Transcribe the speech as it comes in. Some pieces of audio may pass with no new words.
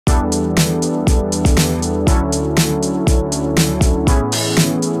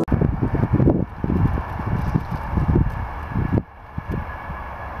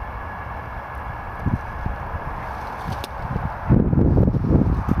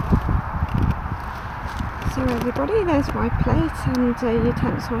everybody, there's my plate and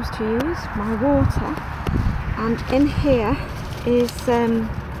utensils to use, my water, and in here is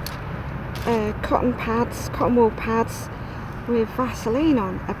cotton wool pads with Vaseline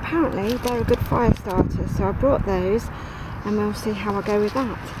on. Apparently they're a good fire starter, so I brought those and we'll see how I go with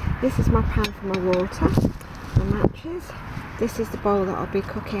that. This is my pan for my water, the matches. This is the bowl that I'll be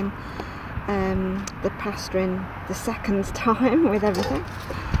cooking the pasta in the second time with everything.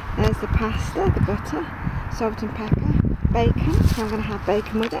 There's the pasta, the butter, salt and pepper, bacon, so I'm going to have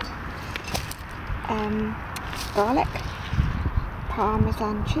bacon with it, garlic,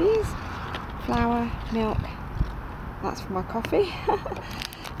 parmesan cheese, flour, milk, that's for my coffee,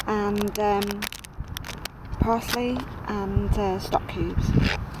 and parsley and stock cubes.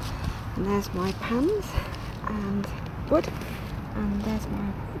 And there's my pans and wood, and there's my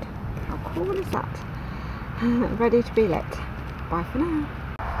wood. How cool is that? Ready to be lit. Bye for now.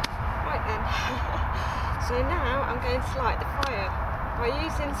 Right then, so now I'm going to light the fire by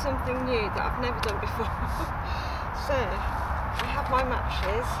using something new that I've never done before. So I have my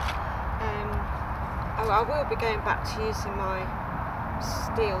matches. I will be going back to using my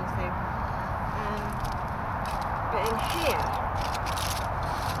steel thing, but in here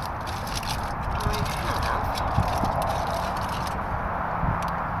I have,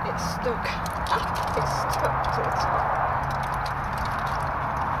 it's stuck to the top.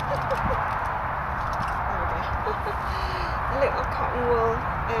 There we go. A little cotton wool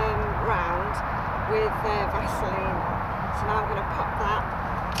round with Vaseline on. So now I'm going to pop that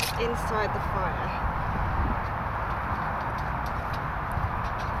inside the fire.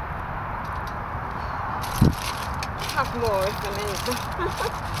 Have more if I need them.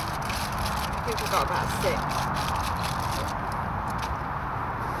 I think I've got about 6.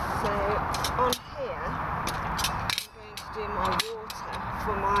 So on here I'm going to do my water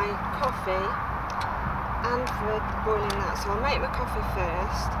for my coffee and for boiling that. So I'll make my coffee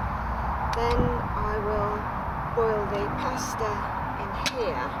first, then I will boil the pasta in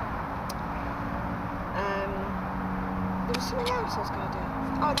here. There was something else I was going to do.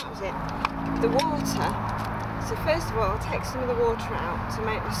 Oh, that was it. The water. So first of all, I'll take some of the water out to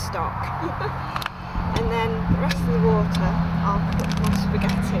make my stock, and then the rest of the water I'll cook my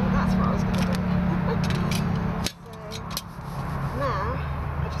spaghetti. That's what I was going to do. So now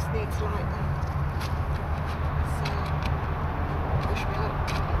I just need to light them. So wish me luck.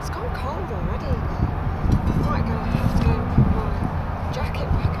 It's gone cold already. I might have to go and put my jacket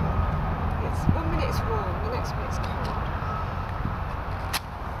back on. It's 1 minute it's warm, the next minute it's cold.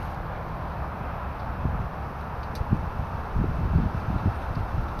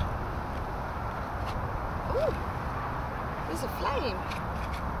 There's a flame.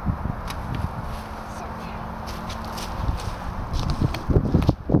 Sorry.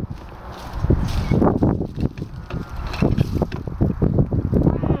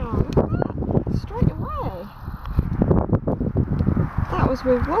 Wow, look at that. Straight away. That was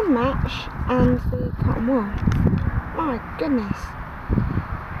with one match and the cotton wool. My goodness.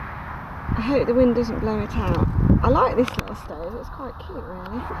 I hope the wind doesn't blow it out. I like this little stove, it's quite cute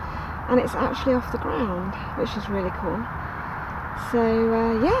really. And it's actually off the ground, which is really cool. So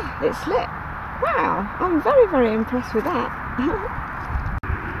yeah, it's lit. Wow, I'm very, very impressed with that.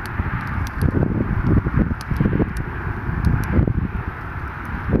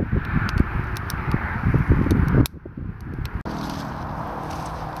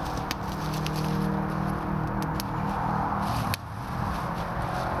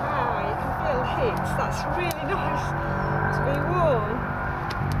 Wow, you can feel the heat. That's really nice to be warm.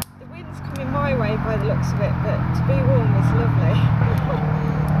 The wind's coming my way by the looks of it, but to be warm is lovely.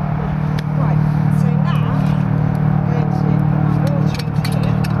 Right, so now I'm going to put my water into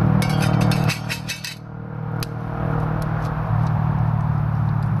here.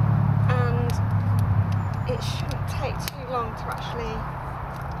 And it shouldn't take too long to actually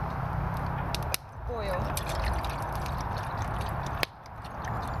boil.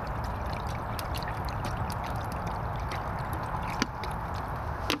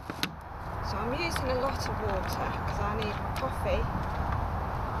 So I'm using a lot of water because I need my coffee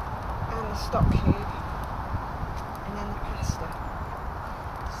and the stock cube and then the pasta.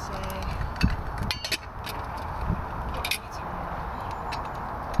 So put that on.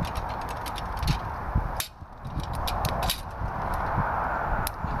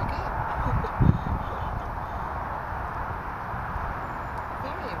 There we go.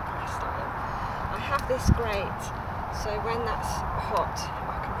 Very impressed I am. I have this grate, so when that's hot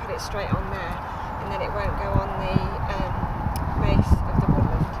I can put it straight on there and then it won't go on the base of the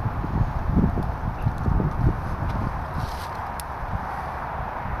woodland.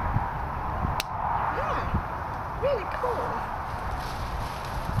 Yeah,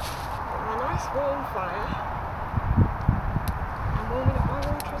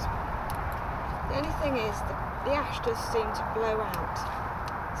 the ash does seem to blow out.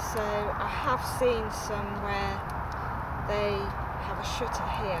 So I have seen some where they have a shutter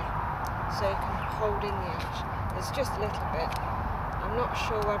here so you can hold in the ash. There's just a little bit. I'm not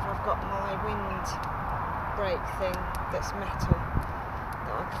sure whether I've got my wind break thing that's metal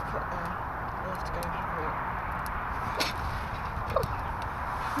that I could put there. I'll have to go and have a look.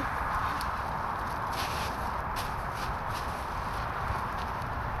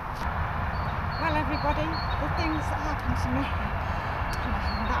 Well everybody, the things that happened to me.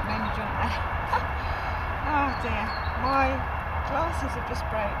 That made me jump there. Oh dear, my glasses have just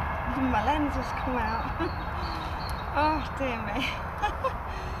broke. My lens has come out. Oh dear me.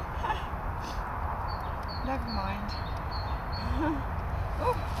 Never mind.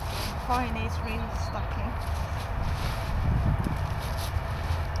 Oh, fire needs restocking.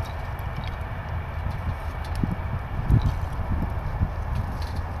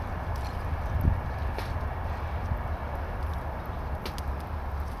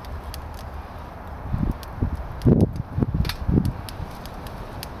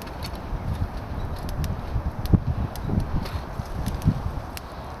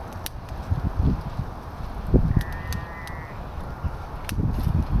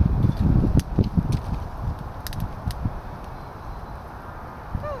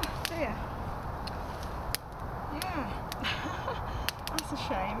 That's a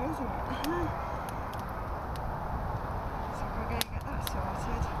shame, isn't it? So we're going to get that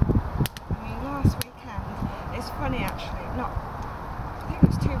sorted. I mean, last weekend, it's funny actually, I think it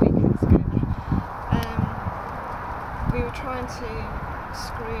was 2 weekends ago now, we were trying to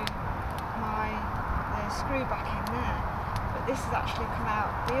screw the screw back in there, but this has actually come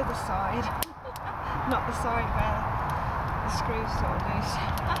out the other side, not the side where the screw's sort of loose.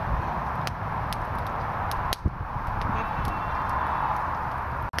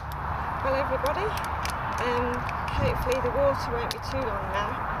 Well everybody, hopefully the water won't be too long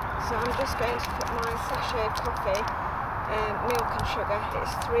now, so I'm just going to put my sachet of coffee, milk and sugar,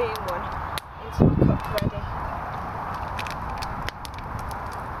 it's 3 in 1, into my cup ready.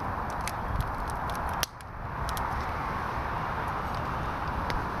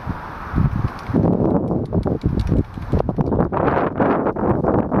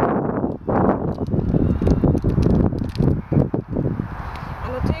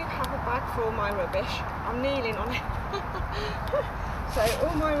 Rubbish. I'm kneeling on it. So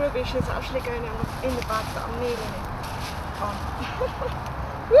all my rubbish is actually going in the bag that I'm kneeling on.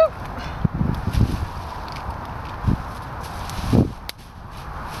 Woo!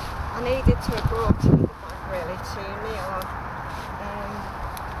 I needed to have brought another bag really to kneel on.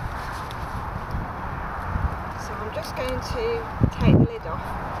 So I'm just going to take the lid off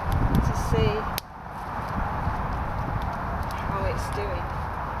to see how it's doing.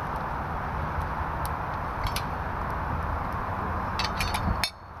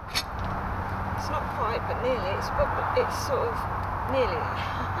 But nearly, it's sort of nearly there.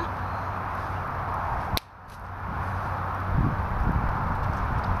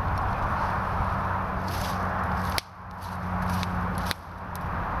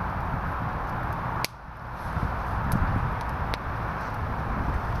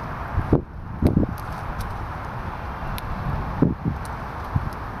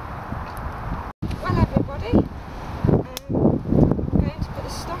 Well everybody, I'm going to put the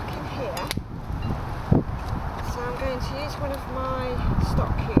stock in here. I'm going to use one of my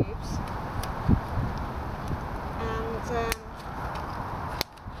stock cubes and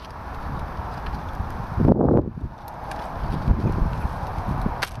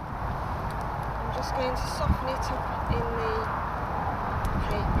I'm just going to soften it up in the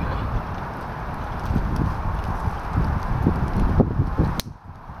paper.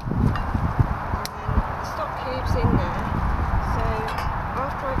 And then the stock cube's in there, so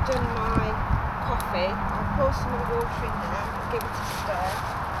after I've done my coffee, pour some of the water in there and give it a stir,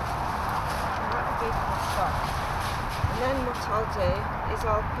 and that will be for the stock. And then what I'll do is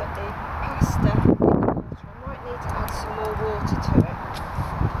I'll put the pasta in the water. I might need to add some more water to it.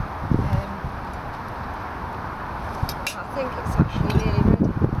 I think it's actually nearly ready.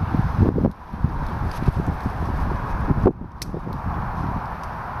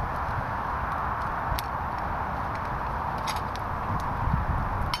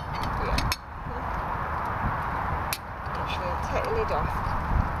 Take the lid off,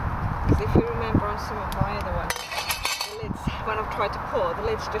 because if you remember on some of my other ones, the lids, when I've tried to pour, the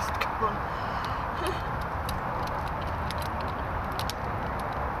lid's just gone.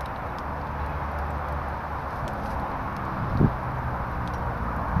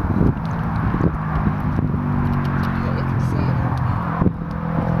 You can see that.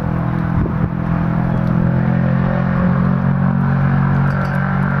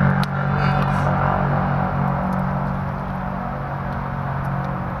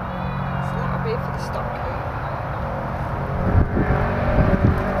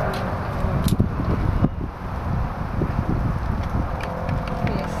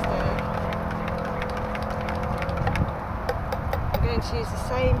 just use the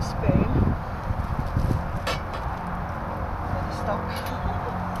same spoon for the stock.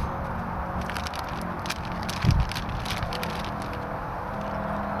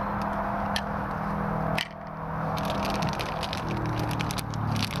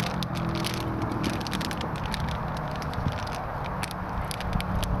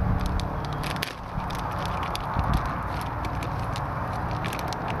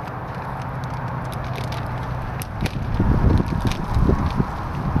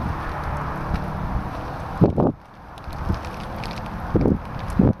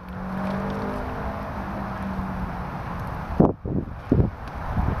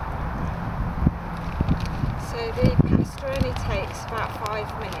 The pasta only takes about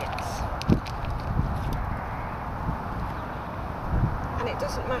 5 minutes, and it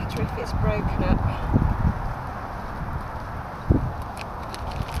doesn't matter if it's broken up.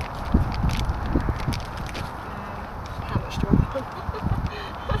 How much do I want?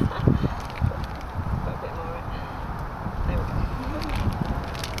 Put a bit more in. There we go.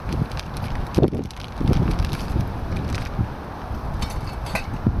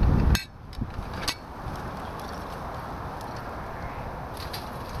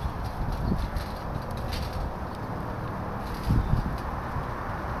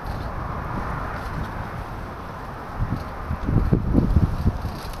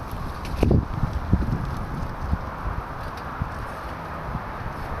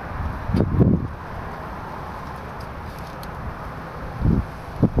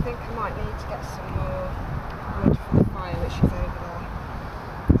 I think I might need to get some more wood for the fire, which is over there.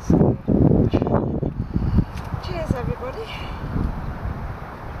 So, cheers everybody.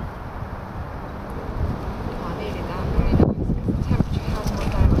 I needed that, very nice, because the temperature has gone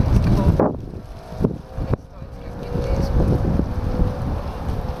down and it's cold. And it's starting to get windy as well.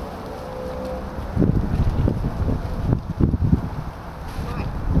 Right.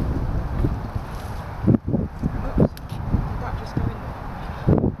 Oops, did that just go in there?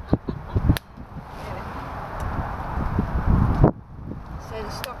 So the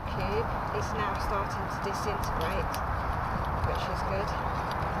stock cube is now starting to disintegrate, which is good.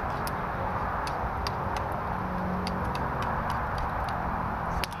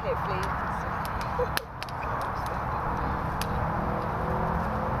 So hopefully you can see.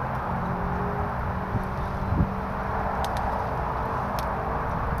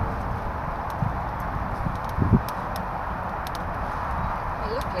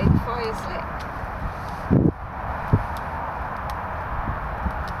 Well, luckily the fire's lit.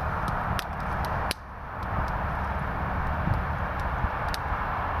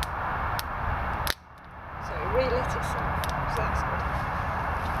 Relit itself, so that's good.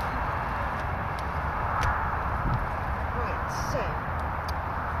 Right, so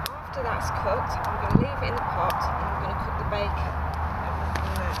after that's cooked, I'm going to leave it in the pot and I'm going to cook the bacon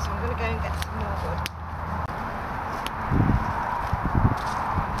on there. So I'm going to go and get some more wood.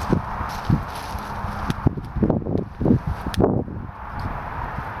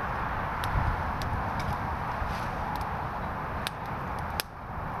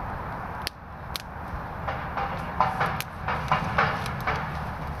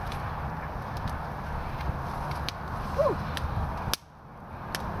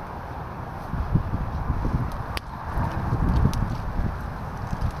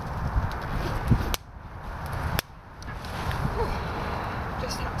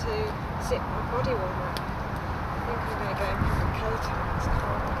 Sit my body warm up. I think I'm going to go and put my coat on, it's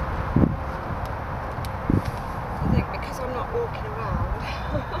cold. I think because I'm not walking around,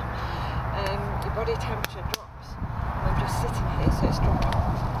 your body temperature drops. I'm just sitting here, so it's dropping.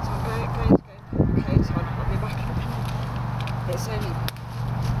 So I'm going to go and put my coat on. I'll be back in a minute. It's only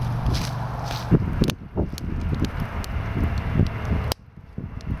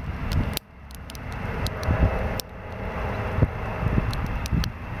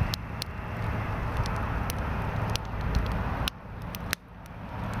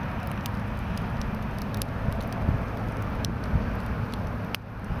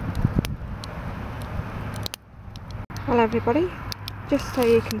Hello everybody, just so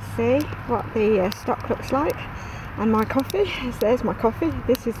you can see what the stock looks like, and my coffee, there's my coffee,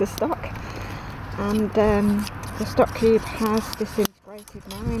 this is the stock, and the stock cube has disintegrated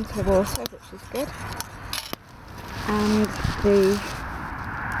now into the water, which is good, and the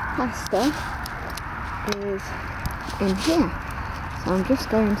pasta is in here, so I'm just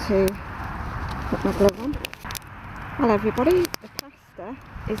going to put my glove on. Hello everybody, the pasta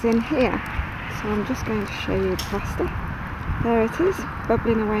is in here. So I'm just going to show you the pasta. There it is,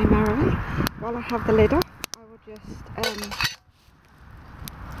 bubbling away merrily. While I have the lid off, I will just there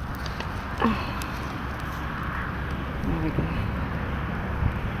we go.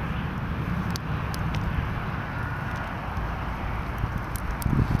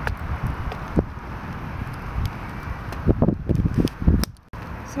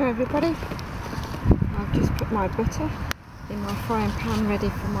 So everybody, I've just put my butter in my frying pan ready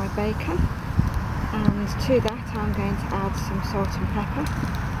for my bacon, and to that I'm going to add some salt and pepper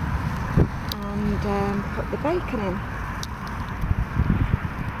and put the bacon in.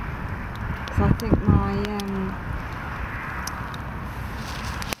 So I think my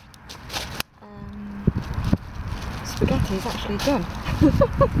spaghetti is actually done.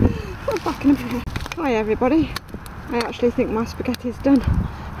 Back in a minute. Hi everybody, I actually think my spaghetti is done.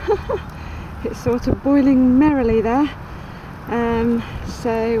 It's sort of boiling merrily there.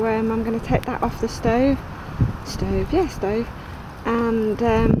 So I'm going to take that off the stove, and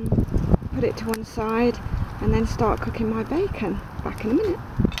put it to one side and then start cooking my bacon. Back in a minute.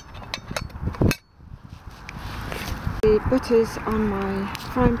 The butter's on my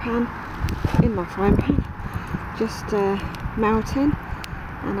frying pan, just melting,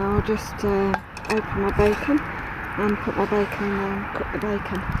 and I'll just open my bacon and put my bacon in there and cook the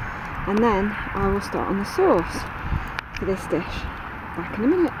bacon, and then I will start on the sauce for this dish. Back in a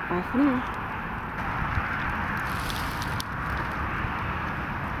minute. Bye for now.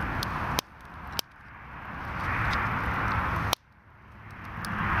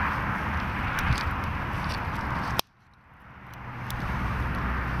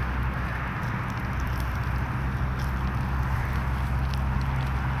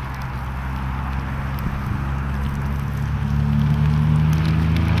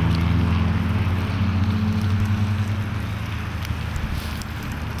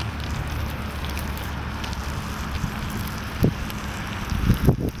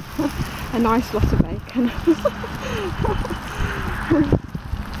 A nice lot of bacon.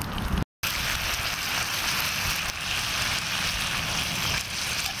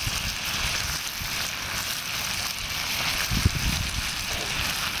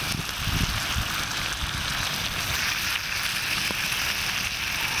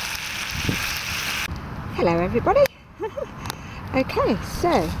 Hello everybody. Okay,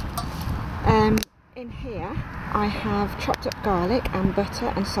 so in here I have chopped up garlic and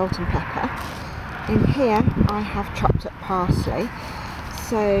butter and salt and pepper. In here I have chopped up parsley.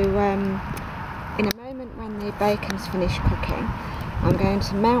 So in a moment when the bacon's finished cooking, I'm going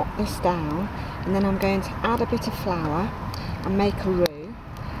to melt this down, and then I'm going to add a bit of flour and make a roux.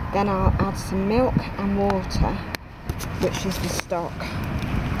 Then I'll add some milk and water, which is the stock,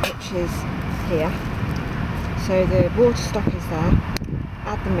 which is here. So the water stock is there.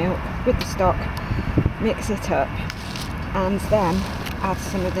 Add the milk with the stock, mix it up, and then add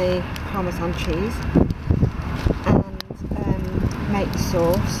some of the Parmesan cheese and make the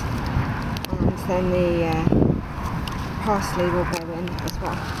sauce, and then the parsley will go in as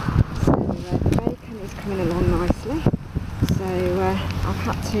well. So the bacon is coming along nicely. So I've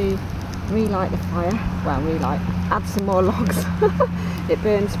had to relight the fire, add some more logs. It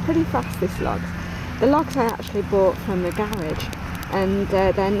burns pretty fast, this logs. The logs I actually bought from the garage, and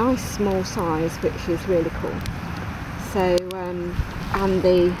they're nice small size, which is really cool. So and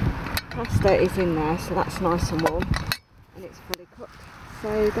the pasta is in there, so that's nice and warm, and it's fully cooked.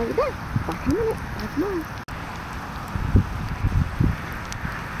 So there we go. Back in a minute. Bye for now.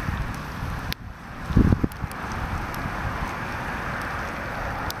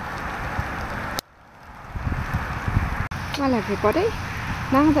 Well everybody,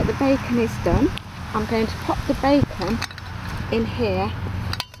 now that the bacon is done, I'm going to pop the bacon in here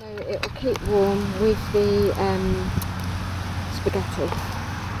so it will keep warm with the spaghetti,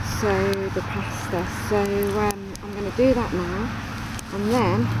 so the pasta. So I'm going to do that now, and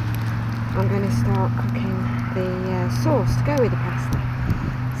then I'm going to start cooking the sauce to go with the pasta.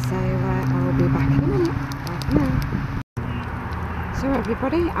 So I will be back in a minute. Bye for now. So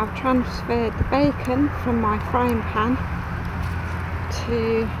everybody, I've transferred the bacon from my frying pan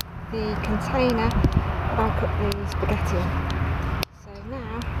to the container that I cook the spaghetti in. So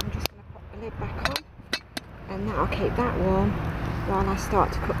now I'm just going to put the lid back on, and that'll keep that warm while I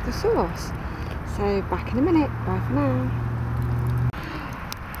start to cook the sauce. So back in a minute. Bye for now.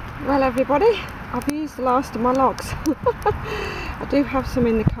 Well everybody, I've used the last of my logs. I do have some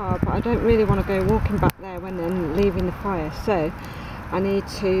in the car, but I don't really want to go walking back there when I'm leaving the fire, so I need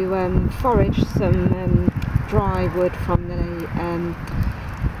to forage some dry wood from the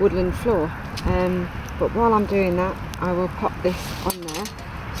woodland floor. But while I'm doing that, I will pop this on there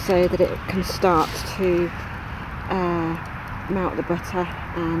so that it can start to melt the butter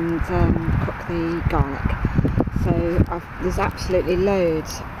and cook the garlic. So there's absolutely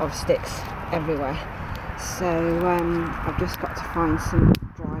loads of sticks everywhere, so I've just got to find some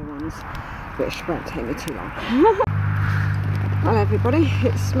dry ones, which won't take me too long. Well everybody,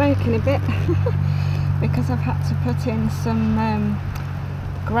 it's smoking a bit because I've had to put in some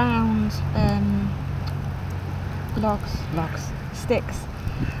ground sticks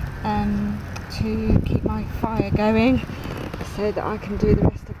to keep my fire going so that I can do the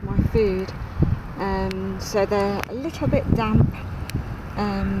rest of my food. So they're a little bit damp,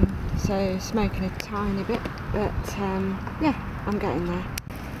 so smoking a tiny bit, but yeah, I'm getting there.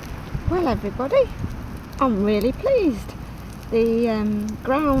 Well everybody, I'm really pleased. The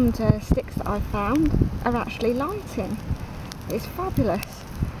ground sticks that I found are actually lighting. It's fabulous.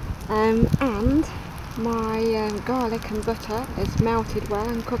 And my garlic and butter is melted well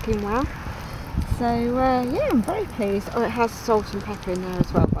and cooking well. So yeah, I'm very pleased. Oh, it has salt and pepper in there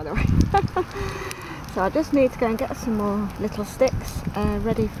as well, by the way. So I just need to go and get some more little sticks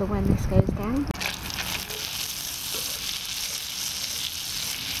ready for when this goes down.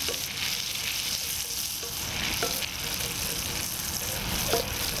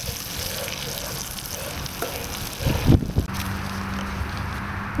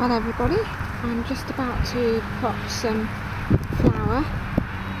 Well everybody, I'm just about to pop some flour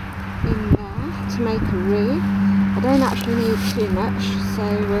in there to make a roux. I don't actually need too much, so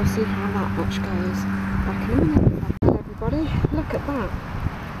we'll see how that much goes. Back in a minute. Well everybody, look at that.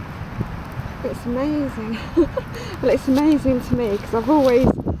 It's amazing. Well, it's amazing to me because I've always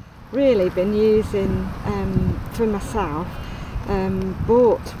really been using, for myself,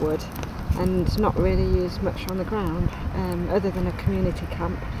 bought wood and not really used much on the ground, other than a community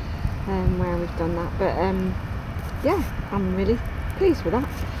camp where we've done that. But yeah, I'm really pleased with that.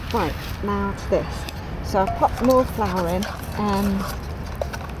 Right, now to this. So I've popped more flour in,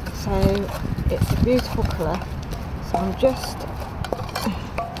 so it's a beautiful colour. So I'm just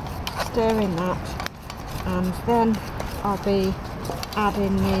stirring that, and then I'll be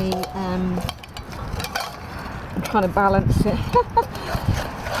adding the, I'm trying to balance it,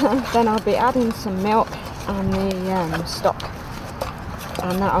 then I'll be adding some milk and the stock,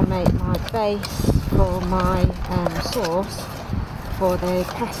 and that'll make my base for my sauce for the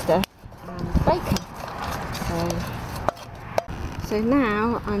pasta and bacon. So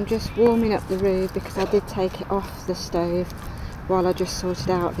now I'm just warming up the roux because I did take it off the stove while I just sorted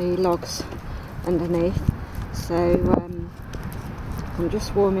out the logs underneath. So I'm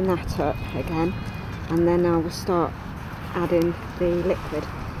just warming that up again, and then I will start adding the liquid.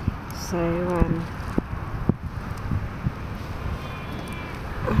 So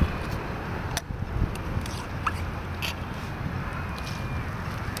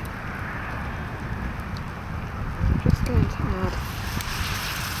just going to add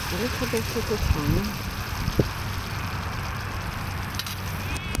a little bit at a time.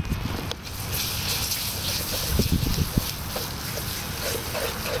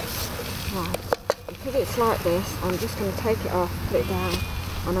 Right, because it's like this, I'm just going to take it off, put it down,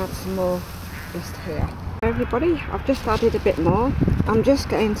 and add some more just here. Everybody, I've just added a bit more. I'm just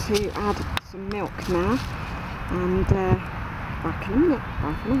going to add some milk now, and back in a minute.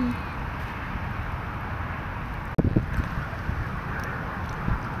 Bye for now.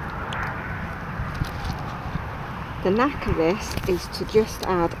 The knack of this is to just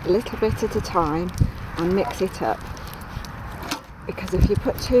add a little bit at a time and mix it up, because if you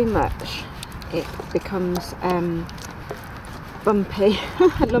put too much it becomes bumpy,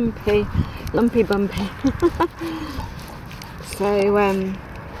 lumpy bumpy. So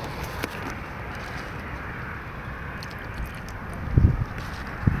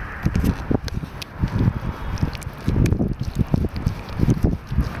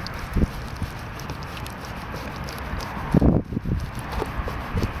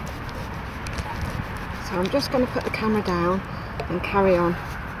I'm just going to put the camera down and carry on.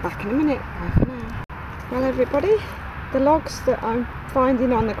 Back in a minute. Bye for now. Well everybody, the logs that I'm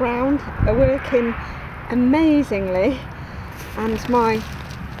finding on the ground are working amazingly, and my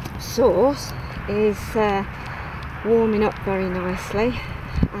sauce is warming up very nicely,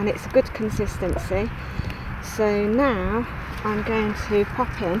 and it's a good consistency. So now I'm going to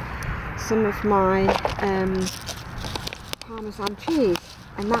pop in some of my Parmesan cheese,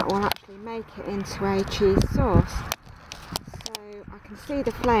 and that will actually make it into a cheese sauce. So I can see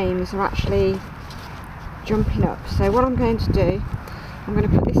the flames are actually jumping up. So what I'm going to do, I'm going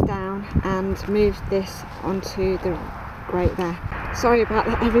to put this down and move this onto the grate there. Sorry about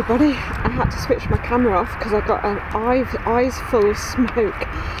that everybody, I had to switch my camera off because I got an eyes full of smoke.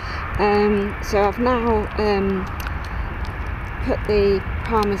 So I've now put the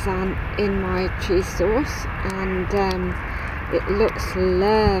Parmesan in my cheese sauce, and it looks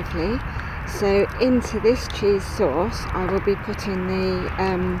lovely. So into this cheese sauce I will be putting the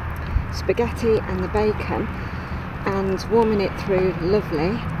spaghetti and the bacon and warming it through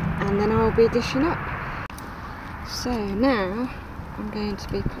lovely, and then I'll be dishing up. So now I'm going to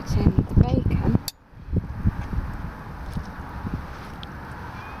be putting the bacon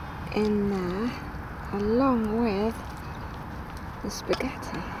in there along with the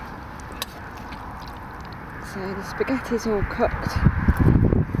spaghetti. So the spaghetti's all cooked.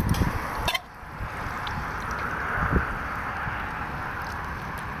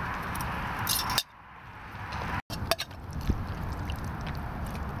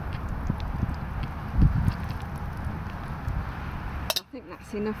 I think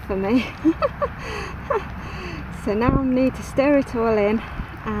that's enough for me. So now I need to stir it all in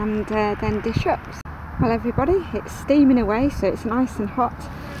and then dish up. Well everybody, it's steaming away, so it's nice and hot,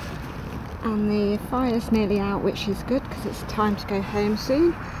 and the fire's nearly out, which is good because it's time to go home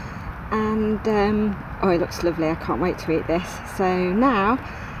soon. And oh, it looks lovely, I can't wait to eat this. So now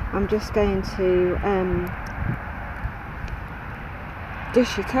I'm just going to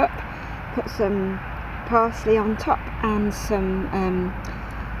dish it up, put some parsley on top and some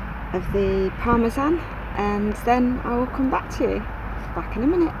of the parmesan, and then I will come back to you. Back in a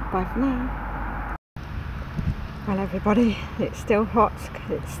minute. Bye for now. Well everybody, it's still hot,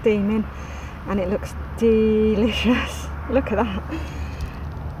 it's steaming, and it looks delicious. Look at that.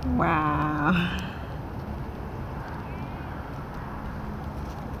 Wow.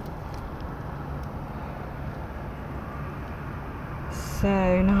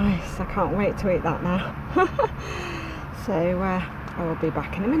 So nice. I can't wait to eat that now. So I will be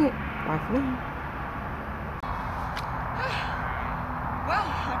back in a minute. Bye for now. Well,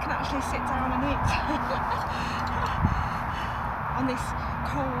 I can actually sit down and eat on this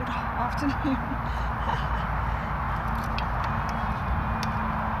cold afternoon.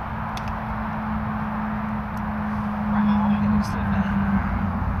 Wow, it looks lovely.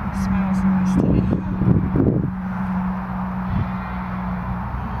 It smells nice too.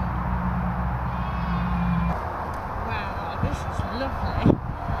 Wow, this is lovely.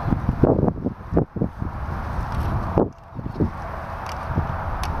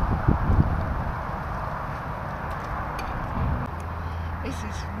 This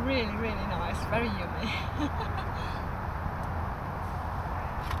is really, really nice, very yummy.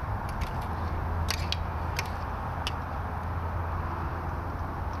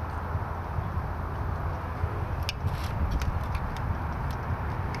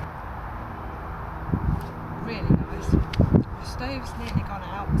 Really nice. The stove's nearly gone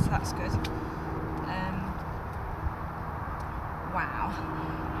out, so that's good. Wow,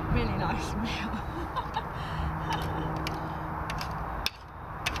 really nice meal.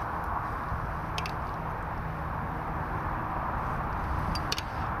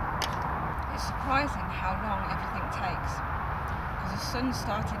 It's surprising how long everything takes, because the sun's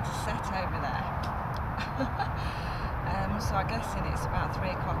starting to set over there. So I'm guessing it's about 3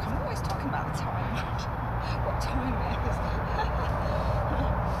 o'clock. I'm always talking about the time. What time it is.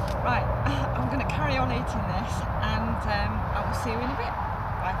 Right, I'm going to carry on eating this, and I will see you in a bit.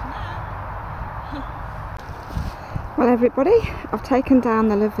 Bye for now. Well everybody, I've taken down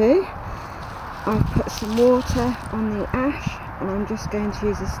the lavvu. I've put some water on the ash, and I'm just going to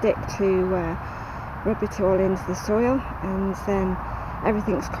use a stick to rub it all into the soil, and then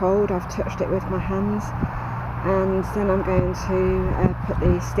everything's cold. I've touched it with my hands, and then I'm going to put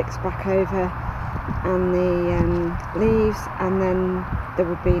the sticks back over and the leaves, and then there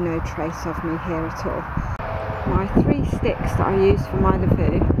will be no trace of me here at all. My 3 sticks that I used for my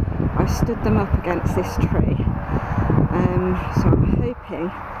lavvu, I stood them up against this tree, so I'm hoping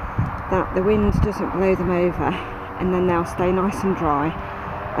that the wind doesn't blow them over, and then they'll stay nice and dry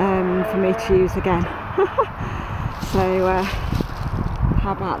for me to use again. So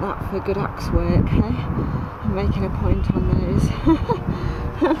how about that for good axe work, hey? I'm making a point on those.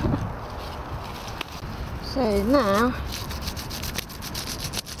 So now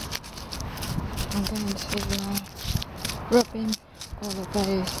I'm going to rub in all of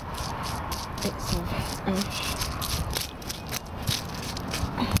those bits of ash.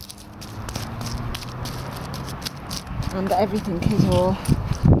 And everything is all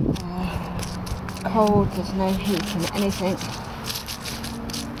cold, there's no heat in anything.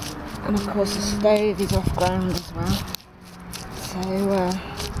 And of course the stove is off ground as well. So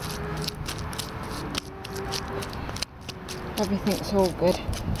everything's all good.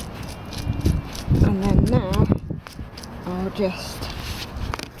 And then now I'll just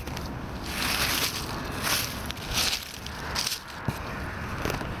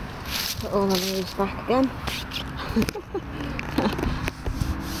put all the leaves back again.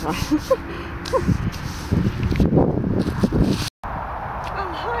 Oh,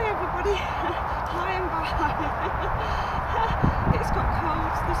 hi everybody. Hi and bye. It's got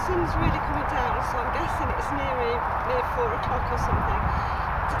cold, the sun's really coming down, so I'm guessing it's near 4 o'clock or something.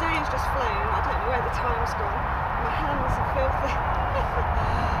 Today has just flown, I don't know where the time's gone. My hands are filthy.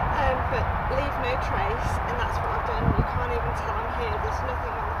 But leave no trace, and that's what I've done. You can't even tell I'm here. There's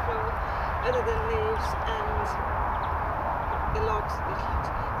nothing on the floor other than leaves and the logs,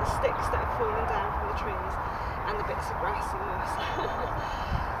 the sticks that have fallen down from the trees, and the bits of grass and moss.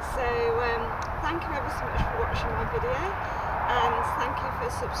 So thank you ever so much for watching my video, and thank you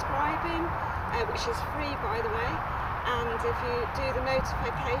for subscribing, which is free by the way. And if you do the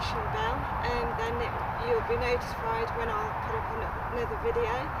notification bell, then you'll be notified when I'll put up another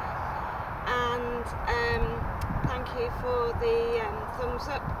video. And thank you for the thumbs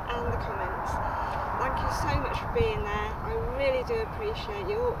up and the comments. Thank you so much for being there. I really do appreciate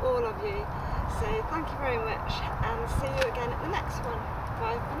you, all of you. So thank you very much, and see you again at the next one.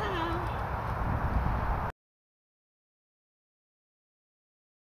 Bye for now.